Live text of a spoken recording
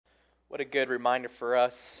What a good reminder for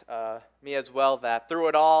us, me as well, that through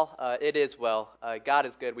it all, it is well. God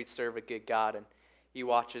is good. We serve a good God, and He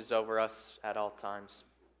watches over us at all times.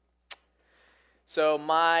 So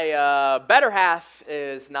my better half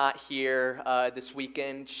is not here this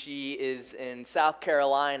weekend. She is in South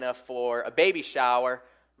Carolina for a baby shower.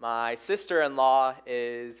 My sister-in-law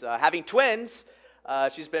is having twins.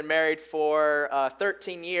 She's been married for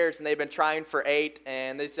 13 years, and they've been trying for 8,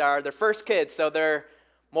 and these are their first kids, so they're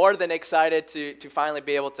more than excited to finally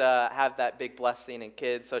be able to have that big blessing in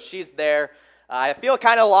kids. So she's there. I feel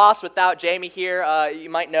kind of lost without Jamie here. You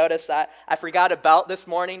might notice I forgot a belt this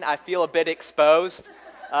morning. I feel a bit exposed.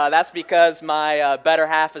 That's because my better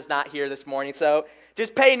half is not here this morning. So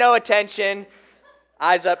just pay no attention.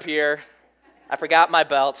 Eyes up here. I forgot my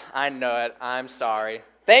belt. I know it. I'm sorry.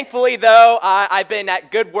 Thankfully, though, I've been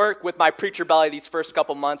at good work with my preacher belly these first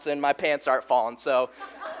couple months, and my pants aren't falling. So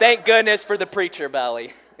thank goodness for the preacher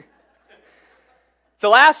belly. So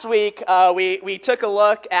last week, we took a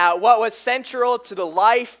look at what was central to the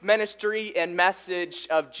life, ministry, and message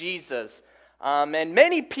of Jesus. And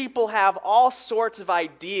many people have all sorts of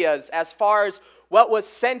ideas as far as what was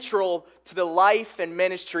central to the life and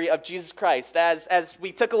ministry of Jesus Christ. As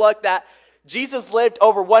we took a look that Jesus lived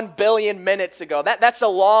over 1 billion minutes ago. That's a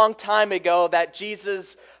long time ago that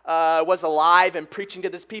Jesus was alive and preaching to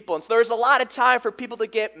this people. And so there's a lot of time for people to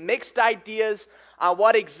get mixed ideas on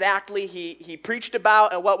what exactly he preached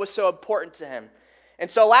about and what was so important to him. And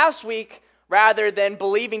so last week, rather than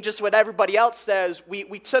believing just what everybody else says,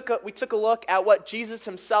 we took a look at what Jesus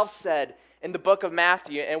himself said in the book of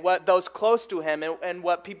Matthew and what those close to him and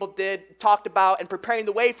what people talked about in preparing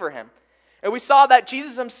the way for him. And we saw that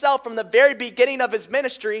Jesus himself, from the very beginning of his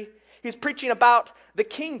ministry, he's preaching about the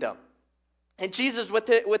kingdom. And Jesus, with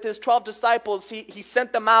his 12 disciples, he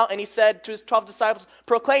sent them out and he said to his 12 disciples,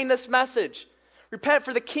 proclaim this message. Repent,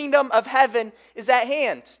 for the kingdom of heaven is at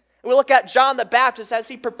hand. And we look at John the Baptist as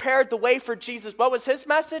he prepared the way for Jesus. What was his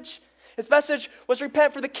message? His message was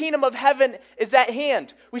repent, for the kingdom of heaven is at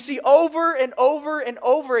hand. We see over and over and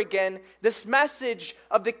over again this message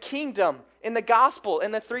of the kingdom in the gospel,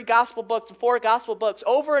 in the 3 gospel books, 4 gospel books.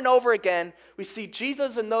 Over and over again, we see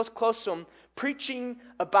Jesus and those close to him preaching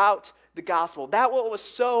about the gospel. That what was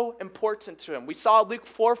so important to him. We saw Luke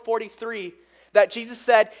 4:43 that Jesus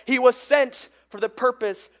said he was sent for the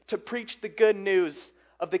purpose to preach the good news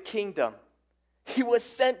of the kingdom. He was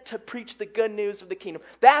sent to preach the good news of the kingdom.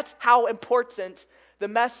 That's how important the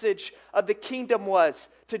message of the kingdom was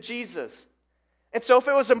to Jesus. And so if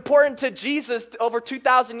it was important to Jesus over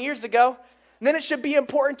 2,000 years ago, then it should be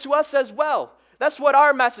important to us as well. That's what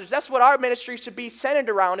our message, that's what our ministry should be centered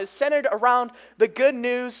around, is centered around the good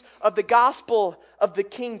news of the gospel of the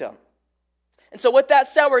kingdom. And so with that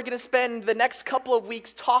said, we're going to spend the next couple of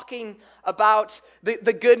weeks talking about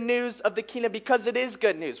the good news of the kingdom, because it is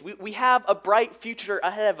good news. We have a bright future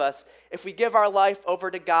ahead of us if we give our life over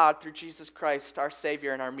to God through Jesus Christ, our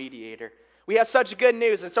Savior and our mediator. We have such good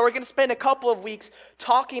news. And so we're going to spend a couple of weeks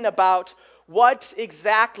talking about what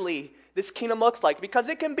exactly this kingdom looks like, because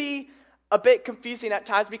it can be a bit confusing at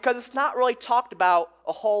times because it's not really talked about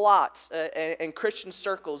a whole lot in Christian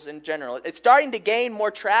circles in general. It's starting to gain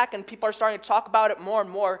more track and people are starting to talk about it more and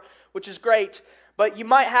more, which is great. But you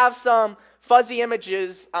might have some fuzzy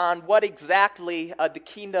images on what exactly the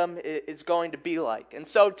kingdom is going to be like. And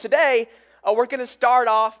so today, we're going to start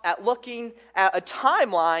off at looking at a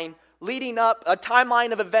timeline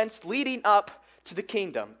of events leading up to the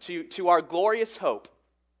kingdom, to our glorious hope.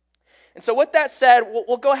 And so with that said,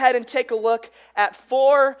 we'll go ahead and take a look at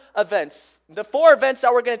 4 events. The 4 events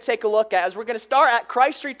that we're going to take a look at is we're going to start at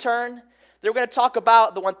Christ's return. Then we're going to talk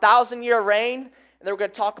about the 1,000-year reign. And then we're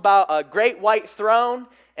going to talk about a great white throne.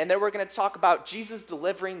 And then we're going to talk about Jesus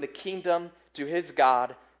delivering the kingdom to his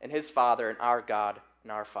God and his Father and our God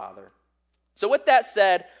and our Father. So with that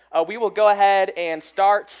said, we will go ahead and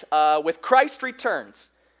start with Christ returns.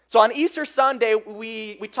 So on Easter Sunday,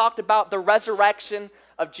 we talked about the resurrection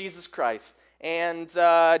of Jesus Christ. And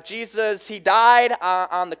Jesus, he died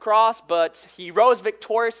on the cross, but he rose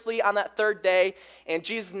victoriously on that 3rd day. And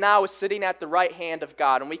Jesus now is sitting at the right hand of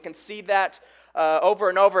God. And we can see that over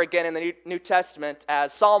and over again in the New Testament,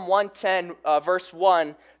 as Psalm 110, verse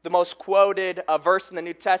 1, the most quoted verse in the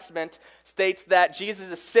New Testament, states that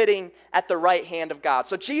Jesus is sitting at the right hand of God.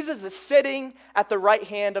 So Jesus is sitting at the right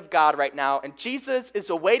hand of God right now, and Jesus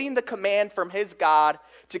is awaiting the command from his God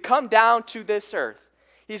to come down to this earth.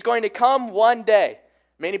 He's going to come one day.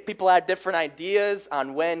 Many people have different ideas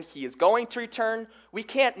on when he is going to return. We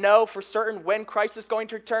can't know for certain when Christ is going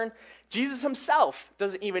to return. Jesus himself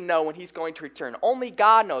doesn't even know when he's going to return. Only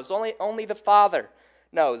God knows. Only the Father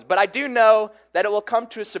knows. But I do know that it will come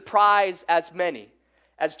to a surprise as many.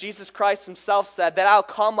 As Jesus Christ himself said, that I'll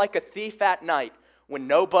come like a thief at night when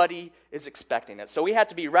nobody is expecting it. So we have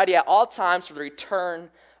to be ready at all times for the return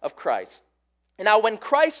of Christ. And now when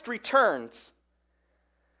Christ returns,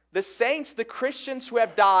 the saints, the Christians who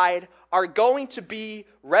have died, are going to be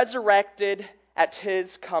resurrected at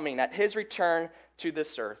his coming, at his return to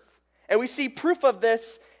this earth. And we see proof of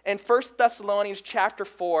this in 1 Thessalonians chapter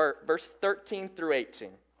 4, verse 13 through 18.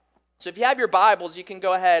 So if you have your Bibles, you can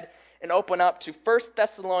go ahead and open up to 1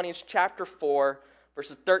 Thessalonians chapter 4,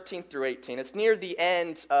 verses 13 through 18. It's near the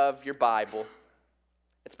end of your Bible.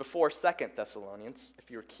 It's before 2 Thessalonians, if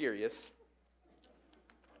you were curious.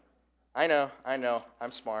 I know,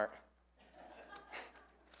 I'm smart.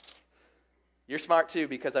 You're smart too,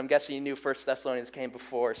 because I'm guessing you knew 1 Thessalonians came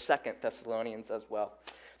before 2 Thessalonians as well.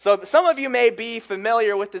 So some of you may be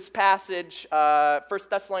familiar with this passage, 1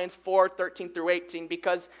 Thessalonians 4, 13 through 18,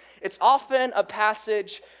 because it's often a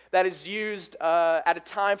passage that is used at a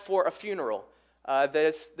time for a funeral.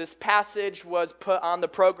 This passage was put on the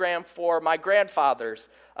program for my grandfather's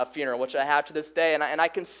funeral, which I have to this day, and I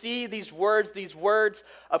can see these words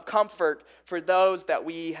of comfort for those that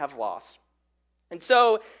we have lost. And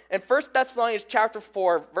so in 1 Thessalonians chapter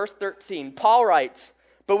 4, verse 13, Paul writes,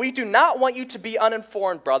 "But we do not want you to be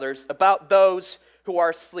uninformed, brothers, about those who are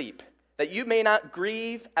asleep, that you may not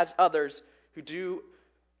grieve as others who do,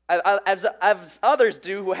 as others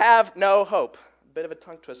do who have no hope." A bit of a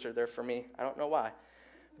tongue twister there for me. I don't know why.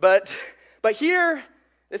 But here,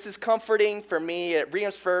 this is comforting for me. It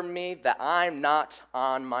reaffirms me that I'm not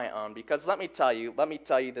on my own. Because let me tell you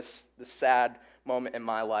this sad moment in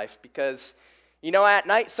my life. Because, at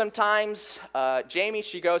night sometimes, Jamie,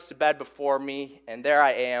 she goes to bed before me, and there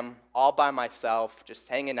I am, all by myself, just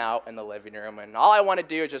hanging out in the living room. And all I want to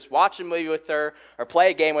do is just watch a movie with her or play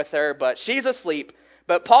a game with her, but she's asleep.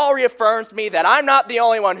 But Paul reaffirms me that I'm not the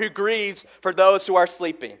only one who grieves for those who are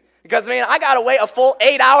sleeping. Because, I got to wait a full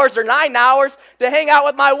 8 hours or 9 hours to hang out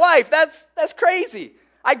with my wife. That's crazy.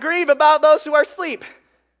 I grieve about those who are asleep.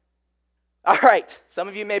 All right, some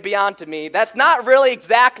of you may be on to me. That's not really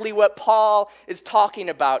exactly what Paul is talking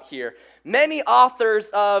about here. Many authors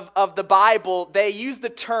of the Bible, they use the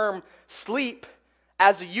term sleep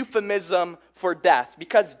as a euphemism for death,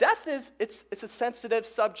 because death it's a sensitive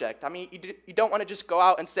subject. You don't want to just go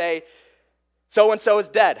out and say, so-and-so is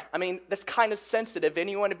dead. That's kind of sensitive, and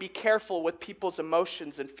you want to be careful with people's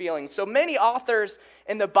emotions and feelings. So many authors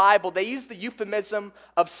in the Bible, they use the euphemism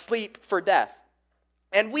of sleep for death.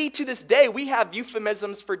 And we, to this day, we have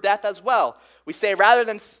euphemisms for death as well. We say, rather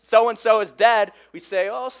than so-and-so is dead, we say,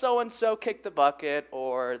 oh, so-and-so kicked the bucket,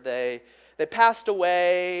 or they passed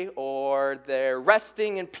away, or they're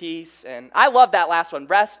resting in peace. And I love that last one,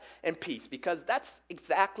 rest in peace, because that's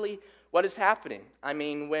exactly what is happening.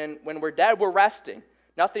 When we're dead, we're resting.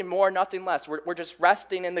 Nothing more, nothing less. We're just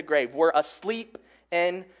resting in the grave. We're asleep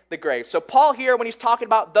in the grave. So Paul here, when he's talking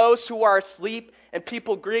about those who are asleep and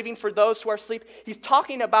people grieving for those who are asleep, he's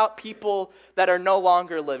talking about people that are no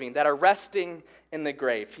longer living, that are resting in the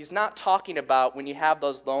grave. He's not talking about when you have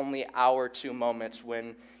those lonely hour or two moments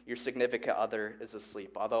when your significant other is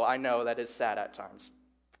asleep, although I know that is sad at times.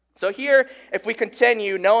 So here, if we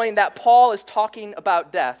continue, knowing that Paul is talking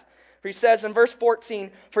about death, he says in verse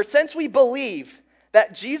 14, "For since we believe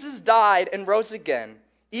that Jesus died and rose again,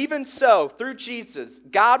 even so, through Jesus,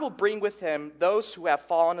 God will bring with him those who have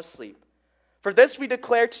fallen asleep. For this we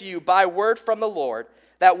declare to you by word from the Lord,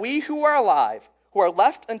 that we who are alive, who are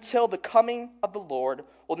left until the coming of the Lord,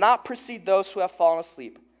 will not precede those who have fallen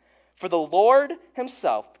asleep. For the Lord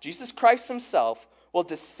himself, Jesus Christ himself, will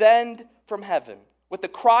descend from heaven with the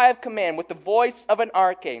cry of command, with the voice of an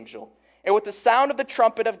archangel, and with the sound of the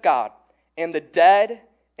trumpet of God, and the dead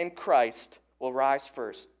in Christ will rise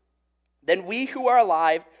first. Then we who are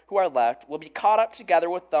alive, who are left, will be caught up together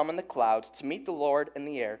with them in the clouds to meet the Lord in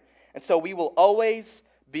the air. And so we will always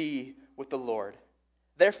be with the Lord.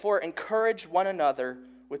 Therefore, encourage one another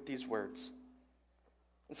with these words."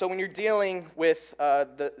 And so when you're dealing with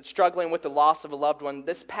struggling with the loss of a loved one,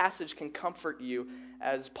 this passage can comfort you,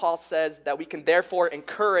 as Paul says that we can therefore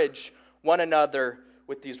encourage one another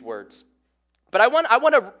with these words. But I want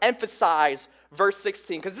to emphasize verse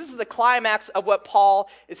 16, because this is the climax of what Paul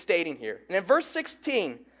is stating here. And in verse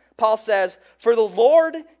 16, Paul says, "For the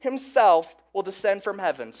Lord himself will descend from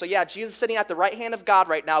heaven." So yeah, Jesus is sitting at the right hand of God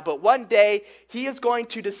right now, but one day he is going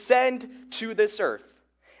to descend to this earth.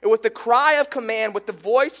 And with the cry of command, with the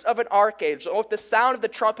voice of an archangel, and with the sound of the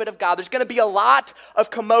trumpet of God, there's going to be a lot of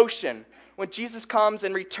commotion when Jesus comes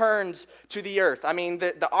and returns to the earth. I mean,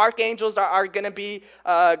 the archangels are going to be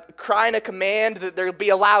crying a command, that there will be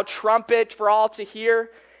a loud trumpet for all to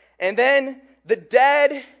hear. And then the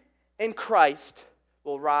dead in Christ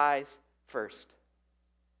will rise first.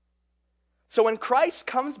 So when Christ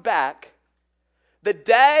comes back, the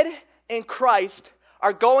dead in Christ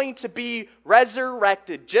are going to be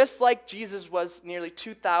resurrected, just like Jesus was nearly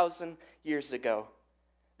 2,000 years ago.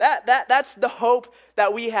 That's the hope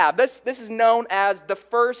that we have. This is known as the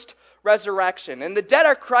first resurrection. And the dead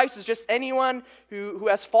in Christ is just anyone who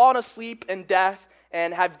has fallen asleep in death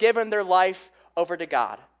and have given their life over to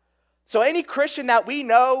God. So any Christian that we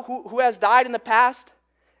know who has died in the past,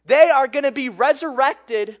 they are going to be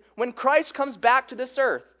resurrected when Christ comes back to this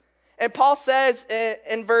earth. And Paul says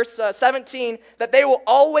in verse 17 that they will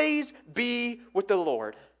always be with the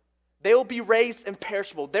Lord. They will be raised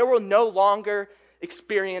imperishable. They will no longer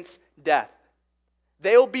experience death.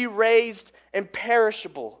 They will be raised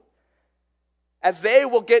imperishable, as they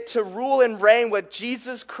will get to rule and reign with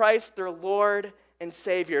Jesus Christ, their Lord and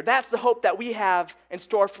Savior. That's the hope that we have in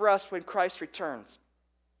store for us when Christ returns.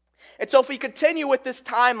 And so if we continue with this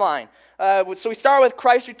timeline, so we start with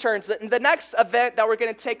Christ returns. The next event that we're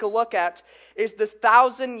going to take a look at is the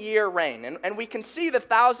 1,000-year reign. And we can see the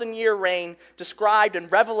 1,000-year reign described in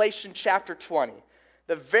Revelation chapter 20,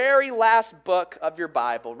 the very last book of your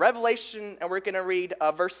Bible. Revelation, and we're going to read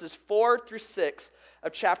verses 4 through 6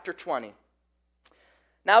 of chapter 20.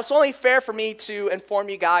 Now, it's only fair for me to inform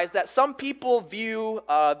you guys that some people view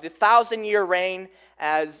the 1,000-year reign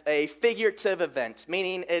as a figurative event,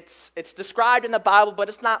 meaning it's described in the Bible, but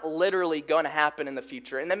it's not literally going to happen in the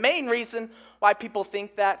future. And the main reason why people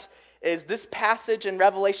think that is this passage in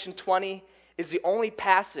Revelation 20 is the only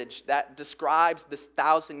passage that describes this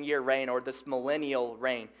 1,000-year reign or this millennial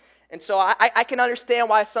reign. And so I can understand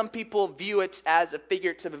why some people view it as a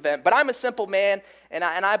figurative event. But I'm a simple man, and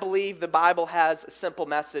I believe the Bible has a simple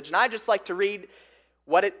message. And I just like to read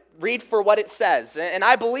for what it says. And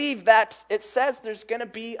I believe that it says there's going to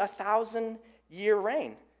be a 1,000-year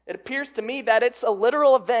reign. It appears to me that it's a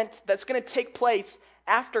literal event that's going to take place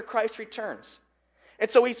after Christ returns. And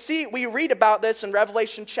so we read about this in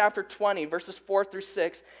Revelation chapter 20, verses 4 through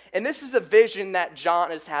 6. And this is a vision that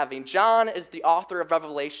John is having. John is the author of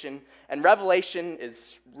Revelation, and Revelation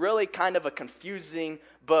is really kind of a confusing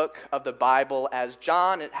book of the Bible, as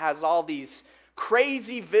John, it has all these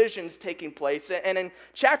crazy visions taking place. And in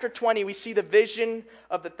chapter 20, we see the vision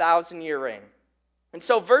of the 1,000-year reign. And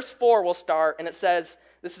so verse 4 will start, and it says,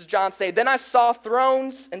 this is John saying, "Then I saw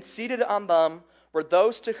thrones, and seated on them were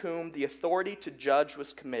those to whom the authority to judge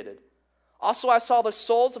was committed. Also I saw the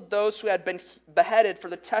souls of those who had been beheaded for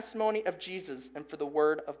the testimony of Jesus and for the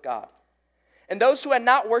word of God. And those who had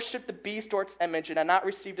not worshipped the beast or its image and had not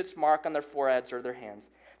received its mark on their foreheads or their hands.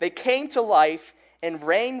 They came to life and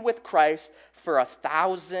reigned with Christ for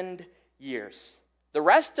 1,000 years. The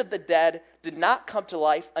rest of the dead did not come to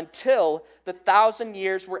life until the 1,000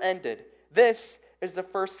 years were ended. This is the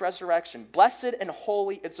first resurrection. Blessed and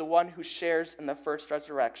holy is the one who shares in the first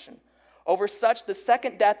resurrection. Over such the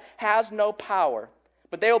second death has no power,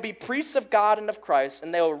 but they will be priests of God and of Christ,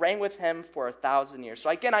 and they will reign with him for 1,000 years."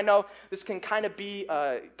 So again, I know this can kind of be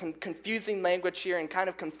confusing language here and kind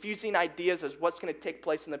of confusing ideas as what's going to take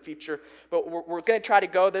place in the future, but we're going to try to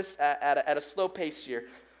go this at a slow pace here.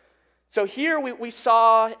 So here we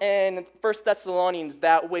saw in 1 Thessalonians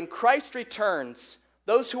that when Christ returns,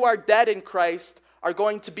 those who are dead in Christ are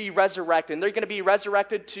going to be resurrected. And they're going to be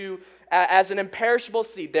resurrected as an imperishable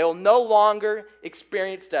seed. They will no longer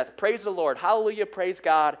experience death. Praise the Lord. Hallelujah. Praise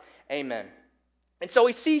God. Amen. And so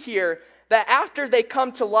we see here that after they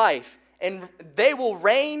come to life, and they will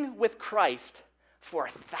reign with Christ for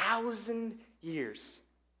 1,000 years.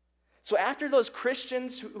 So after those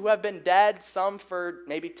Christians who have been dead, some for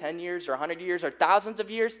maybe 10 years or 100 years or thousands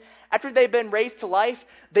of years, after they've been raised to life,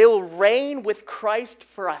 they will reign with Christ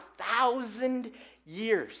for 1,000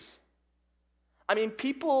 years. I mean,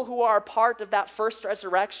 people who are a part of that first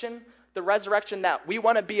resurrection, the resurrection that we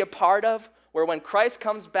want to be a part of, where when Christ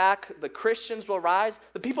comes back, the Christians will rise.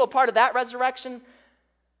 The people a part of that resurrection,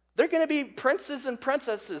 they're going to be princes and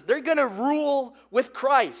princesses. They're going to rule with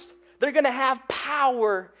Christ. They're going to have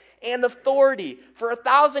power and authority for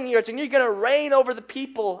 1,000 years, and you're going to reign over the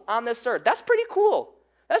people on this earth. That's pretty cool.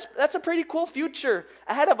 That's a pretty cool future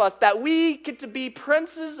ahead of us, that we get to be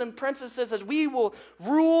princes and princesses as we will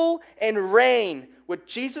rule and reign with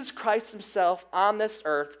Jesus Christ himself on this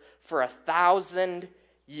earth for 1,000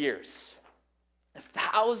 years.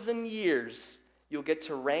 1,000 years you'll get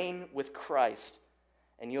to reign with Christ.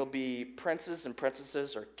 and you'll be princes and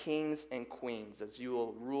princesses, or kings and queens, as you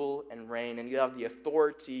will rule and reign, and you have the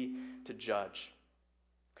authority to judge.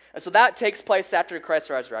 And so that takes place after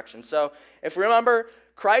Christ's resurrection. So if we remember,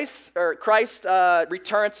 Christ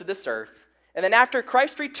returns to this earth, and then after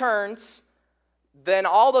Christ returns, then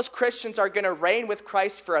all those Christians are going to reign with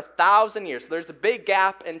Christ for 1,000 years. So there's a big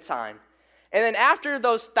gap in time. And then after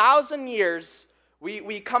those 1,000 years,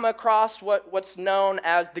 we come across what's known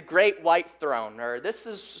as the Great White Throne. Or this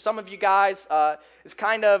is, some of you guys, is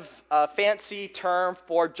kind of a fancy term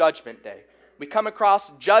for Judgment Day. We come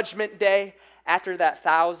across Judgment Day after that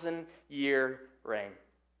 1,000-year reign.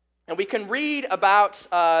 And we can read about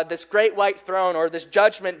this Great White Throne, or this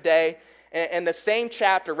Judgment Day, in the same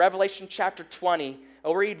chapter, Revelation chapter 20.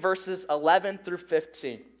 I'll read verses 11 through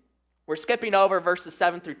 15. We're skipping over verses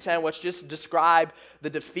 7 through 10, which just describe the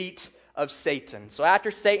defeat of Satan. So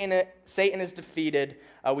after Satan is defeated,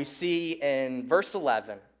 we see in verse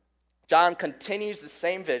 11, John continues the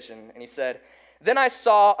same vision, and he said, "Then I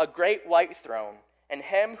saw a great white throne, and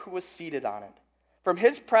him who was seated on it. From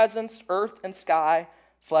his presence, earth and sky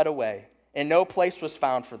fled away, and no place was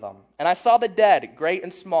found for them. And I saw the dead, great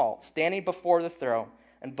and small, standing before the throne,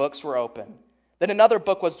 and books were opened. Then another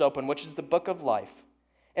book was opened, which is the book of life.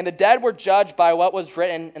 And the dead were judged by what was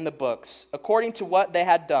written in the books, according to what they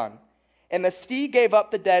had done. And the sea gave up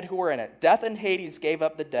the dead who were in it. Death and Hades gave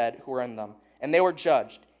up the dead who were in them. And they were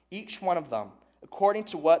judged, each one of them, according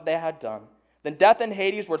to what they had done. Then death and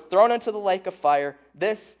Hades were thrown into the lake of fire.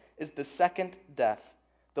 This is the second death,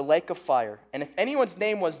 the lake of fire. And if anyone's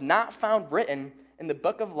name was not found written in the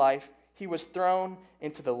book of life, he was thrown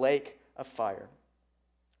into the lake of fire."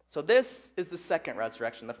 So this is the second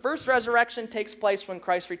resurrection. The first resurrection takes place when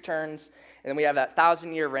Christ returns, and then we have that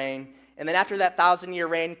 1,000-year reign. And then after that 1,000-year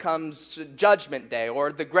reign comes Judgment Day,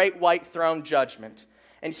 or the Great White Throne Judgment.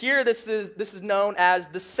 And here this is known as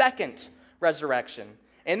the second resurrection.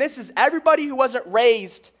 And this is everybody who wasn't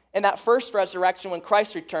raised in that first resurrection when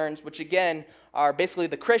Christ returns, which again are basically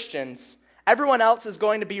the Christians. Everyone else is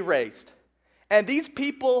going to be raised. And these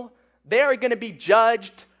people, they are going to be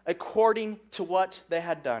judged according to what they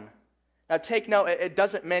had done. Now take note, it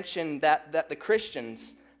doesn't mention that the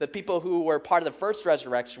Christians, the people who were part of the first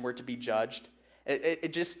resurrection, were to be judged.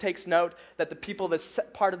 It just takes note that the people that's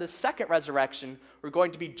part of the second resurrection were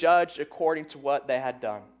going to be judged according to what they had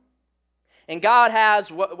done. And God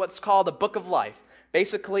has what's called the book of life.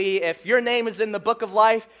 Basically, if your name is in the book of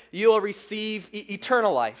life, you will receive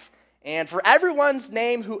eternal life. And for everyone's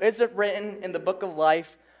name who isn't written in the book of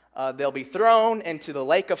life, they'll be thrown into the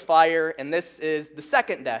lake of fire, and this is the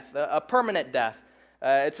second death, a permanent death.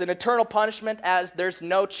 It's an eternal punishment, as there's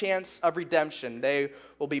no chance of redemption. They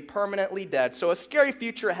will be permanently dead. So a scary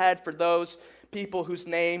future ahead for those people whose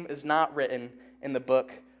name is not written in the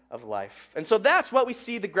book of life. And so that's what we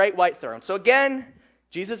see the Great White Throne. So again,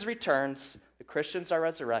 Jesus returns, the Christians are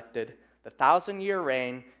resurrected, the 1,000-year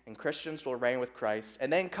reign, and Christians will reign with Christ.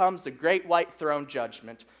 And then comes the Great White Throne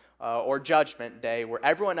Judgment, or Judgment Day, where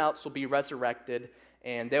everyone else will be resurrected,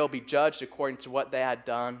 and they will be judged according to what they had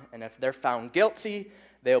done. And if they're found guilty,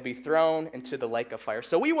 they'll be thrown into the lake of fire.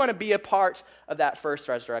 So we want to be a part of that first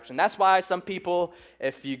resurrection. That's why some people,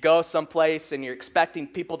 if you go someplace and you're expecting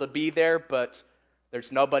people to be there, but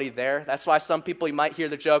there's nobody there, that's why some people, you might hear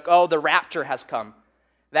the joke, "Oh, the rapture has come."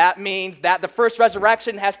 That means that the first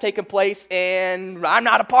resurrection has taken place and I'm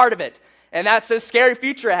not a part of it. And that's a scary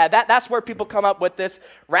future ahead. That's where people come up with this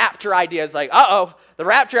rapture idea. It's like, the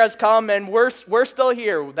rapture has come and we're still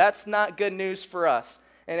here. That's not good news for us.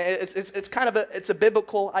 And it's kind of a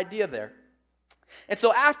biblical idea there. And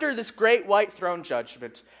so after this Great White Throne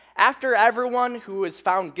Judgment, after everyone who is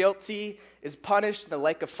found guilty is punished in the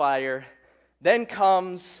lake of fire, then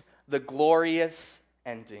comes the glorious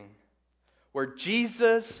ending, where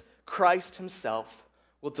Jesus Christ himself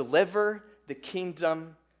will deliver the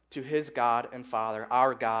kingdom to his God and Father,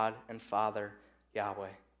 our God and Father, Yahweh.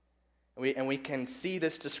 And we can see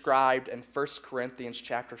this described in 1 Corinthians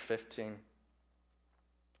chapter 15.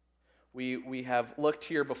 We have looked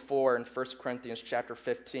here before in 1 Corinthians chapter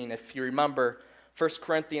 15. If you remember, 1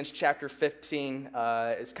 Corinthians chapter 15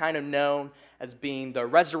 is kind of known as being the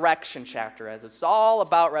resurrection chapter, as it's all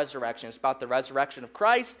about resurrection. It's about the resurrection of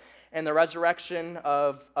Christ and the resurrection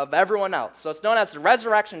of everyone else. So it's known as the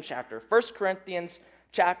resurrection chapter, 1 Corinthians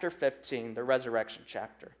chapter 15, the resurrection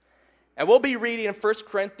chapter. And we'll be reading in 1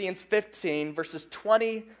 Corinthians 15, verses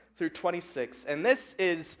 20 through 26. And this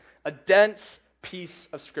is a dense piece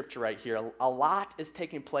of scripture right here. A lot is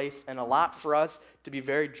taking place and a lot for us to be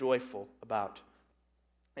very joyful about.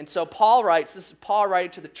 And so Paul writes, this is Paul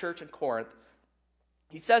writing to the church in Corinth.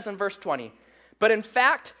 He says in verse 20, "But in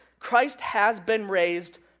fact, Christ has been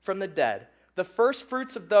raised from the dead, the first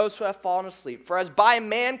fruits of those who have fallen asleep. For as by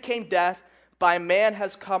man came death, by man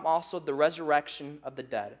has come also the resurrection of the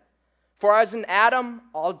dead. For as in Adam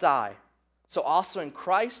all die, so also in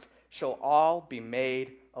Christ shall all be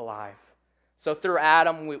made alive. So through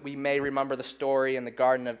Adam, we may remember the story in the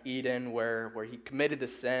Garden of Eden where he committed the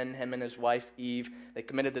sin, him and his wife Eve, they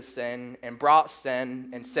committed the sin and brought sin,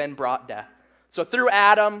 and sin brought death. So through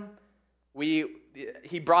Adam,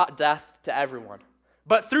 he brought death to everyone.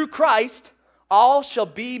 But through Christ, all shall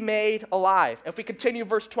be made alive. If we continue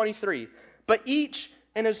verse 23, but each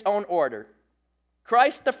in his own order.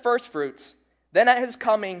 Christ the firstfruits, then at his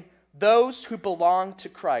coming, those who belong to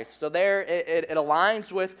Christ. So there it aligns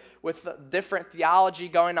with different theology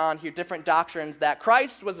going on here, different doctrines, that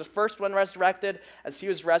Christ was the first one resurrected, as he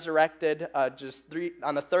was resurrected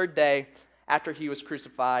on the third day after he was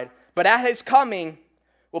crucified. But at his coming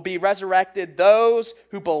will be resurrected those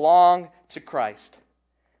who belong to Christ.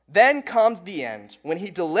 Then comes the end, when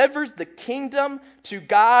he delivers the kingdom to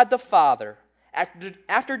God the Father,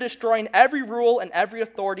 after destroying every rule and every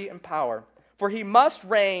authority and power. For he must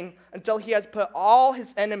reign until he has put all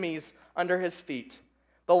his enemies under his feet.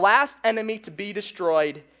 The last enemy to be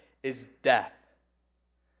destroyed is death.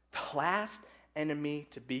 The last enemy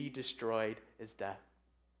to be destroyed is death.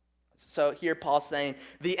 So here Paul's saying,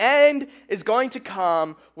 the end is going to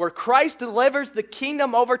come where Christ delivers the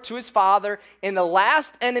kingdom over to his Father, and the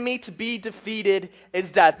last enemy to be defeated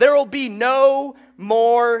is death. There will be no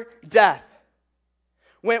more death.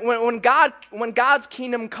 When God's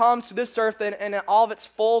kingdom comes to this earth in all of its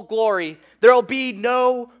full glory, there will be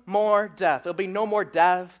no more death. There will be no more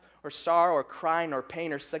death or sorrow or crying or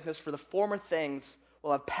pain or sickness, for the former things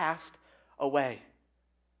will have passed away.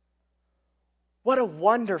 What a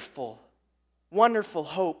wonderful, wonderful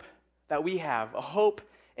hope that we have, a hope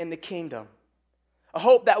in the kingdom. A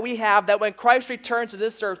hope that we have that when Christ returns to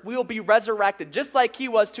this earth, we will be resurrected just like he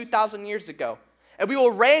was 2,000 years ago. And we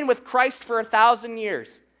will reign with Christ for 1,000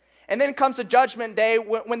 years. And then comes the judgment day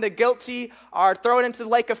when the guilty are thrown into the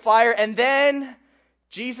lake of fire. And then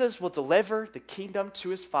Jesus will deliver the kingdom to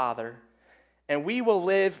his Father. And we will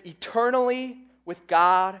live eternally with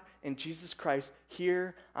God and Jesus Christ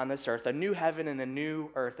here on this earth. A new heaven and a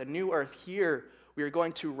new earth. A new earth here. We are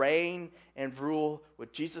going to reign and rule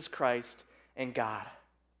with Jesus Christ and God.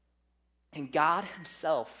 And God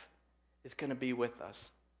himself is going to be with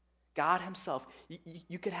us. God himself.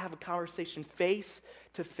 You could have a conversation face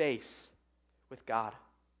to face with God.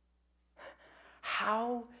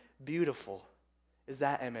 How beautiful is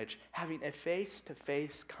that image? Having a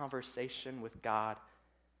face-to-face conversation with God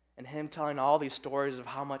and him telling all these stories of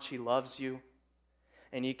how much he loves you.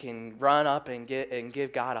 And you can run up and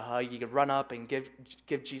give God a hug. You can run up and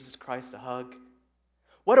give Jesus Christ a hug.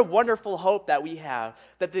 What a wonderful hope that we have,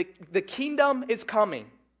 that the kingdom is coming.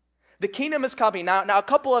 The kingdom is coming. Now a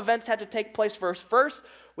couple of events had to take place first. First,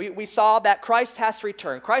 we saw that Christ has to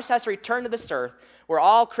return. Christ has to return to this earth where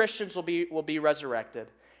all Christians will be resurrected.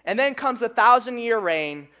 And then comes the 1,000-year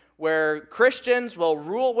reign where Christians will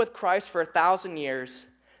rule with Christ for 1,000 years.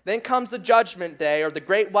 Then comes the judgment day, or the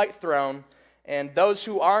great white throne, and those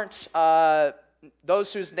whose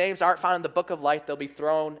names aren't found in the book of life, they'll be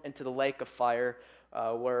thrown into the lake of fire,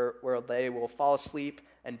 where they will fall asleep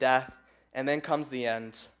and death. And then comes the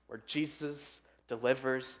end, where Jesus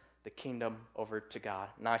delivers the kingdom over to God.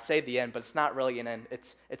 Now I say the end, but it's not really an end.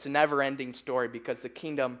 It's a never-ending story, because the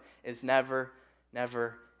kingdom is never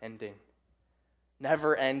ending.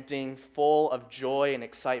 Never ending, full of joy and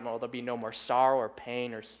excitement. There'll be no more sorrow or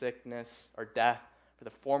pain or sickness or death, for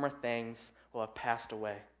the former things will have passed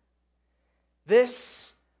away.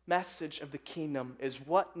 This message of the kingdom is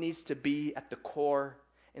what needs to be at the core,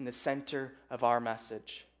 in the center of our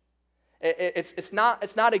message. It's not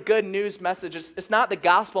a good news message. It's not the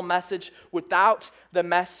gospel message without the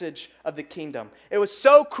message of the kingdom. It was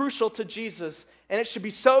so crucial to Jesus, and it should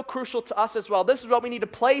be so crucial to us as well. This is what we need to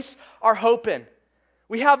place our hope in.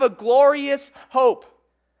 We have a glorious hope,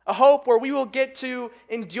 a hope where we will get to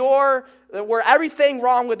endure, where everything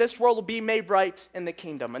wrong with this world will be made right in the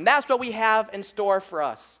kingdom. And that's what we have in store for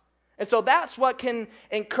us. And so that's what can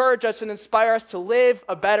encourage us and inspire us to live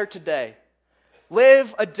a better today.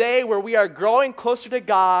 Live a day where we are growing closer to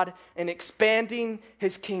God and expanding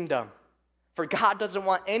his kingdom. For God doesn't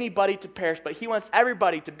want anybody to perish, but he wants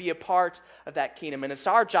everybody to be a part of that kingdom. And it's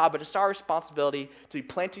our job, but it's our responsibility to be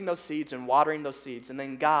planting those seeds and watering those seeds. And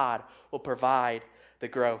then God will provide the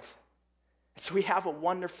growth. So we have a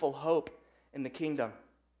wonderful hope in the kingdom.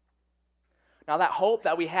 Now that hope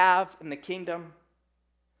that we have in the kingdom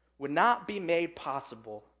would not be made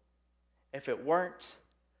possible if it weren't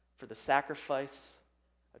for the sacrifice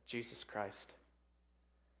of Jesus Christ.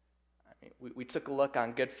 I mean, we took a look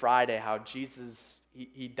on Good Friday how Jesus,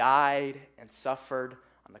 he died and suffered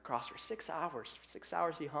on the cross for 6 hours. For 6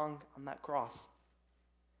 hours he hung on that cross.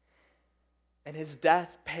 And his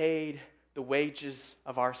death paid the wages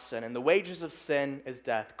of our sin. And the wages of sin is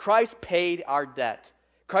death. Christ paid our debt.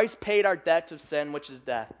 Christ paid our debt of sin, which is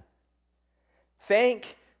death.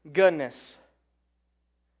 Thank goodness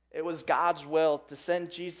it was God's will to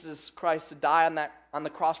send Jesus Christ to die on the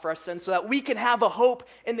cross for our sins so that we can have a hope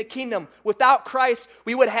in the kingdom. Without Christ,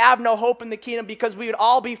 we would have no hope in the kingdom because we would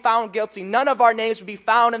all be found guilty. None of our names would be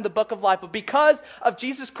found in the book of life. But because of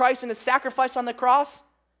Jesus Christ and his sacrifice on the cross,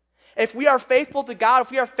 if we are faithful to God,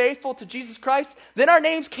 if we are faithful to Jesus Christ, then our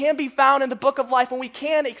names can be found in the book of life and we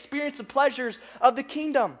can experience the pleasures of the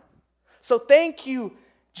kingdom. So thank you,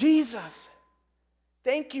 Jesus.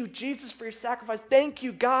 Thank you, Jesus, for your sacrifice. Thank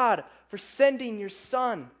you, God, for sending your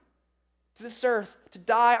Son to this earth to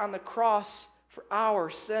die on the cross for our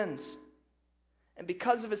sins. And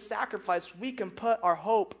because of his sacrifice, we can put our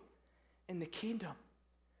hope in the kingdom.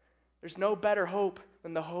 There's no better hope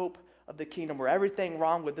than the hope of the kingdom, where everything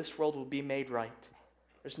wrong with this world will be made right.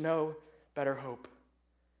 There's no better hope.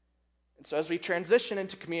 And so as we transition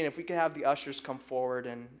into communion, if we could have the ushers come forward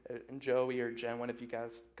and Joey or Jen, one of you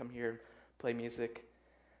guys come here and play music.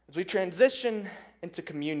 As we transition into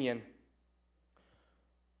communion,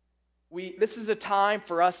 this is a time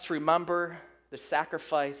for us to remember the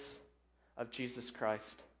sacrifice of Jesus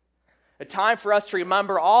Christ. A time for us to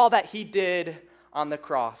remember all that he did on the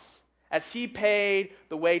cross as he paid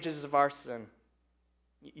the wages of our sin.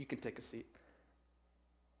 You can take a seat.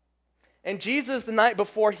 And Jesus, the night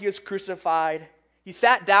before he was crucified, he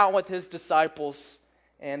sat down with his disciples,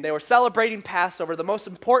 and they were celebrating Passover, the most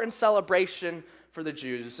important celebration for the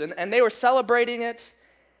Jews. And they were celebrating it,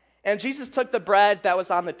 and Jesus took the bread that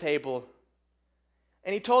was on the table,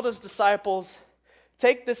 and he told his disciples,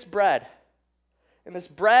 "Take this bread, and this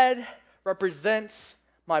bread represents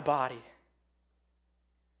my body.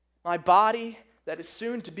 My body that is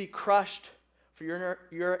soon to be crushed for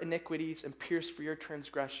your iniquities and pierced for your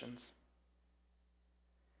transgressions."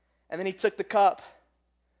 And then he took the cup,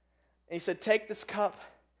 and he said, "Take this cup,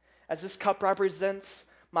 as this cup represents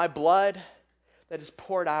my blood that is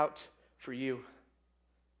poured out for you."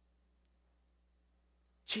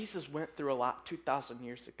 Jesus went through a lot 2,000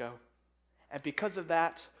 years ago. And because of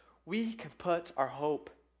that, we can put our hope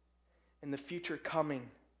in the future coming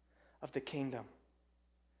of the kingdom.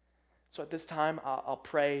 So at this time, I'll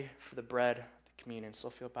pray for the bread of the communion. So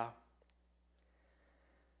if you'll bow.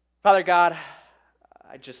 Father God,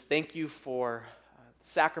 I just thank you for the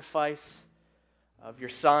sacrifice of your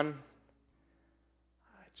Son.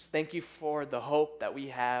 I just thank you for the hope that we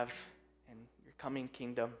have in your coming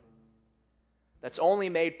kingdom that's only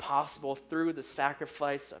made possible through the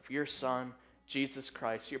sacrifice of your Son, Jesus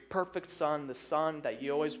Christ, your perfect Son, the Son that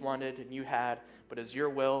you always wanted and you had, but it's your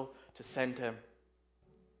will to send him.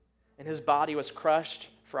 And his body was crushed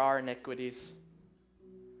for our iniquities.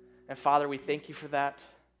 And Father, we thank you for that.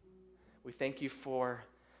 We thank you for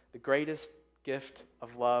the greatest gift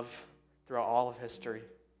of love throughout all of history.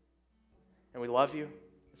 And we love you.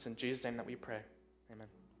 It's in Jesus' name that we pray. Amen.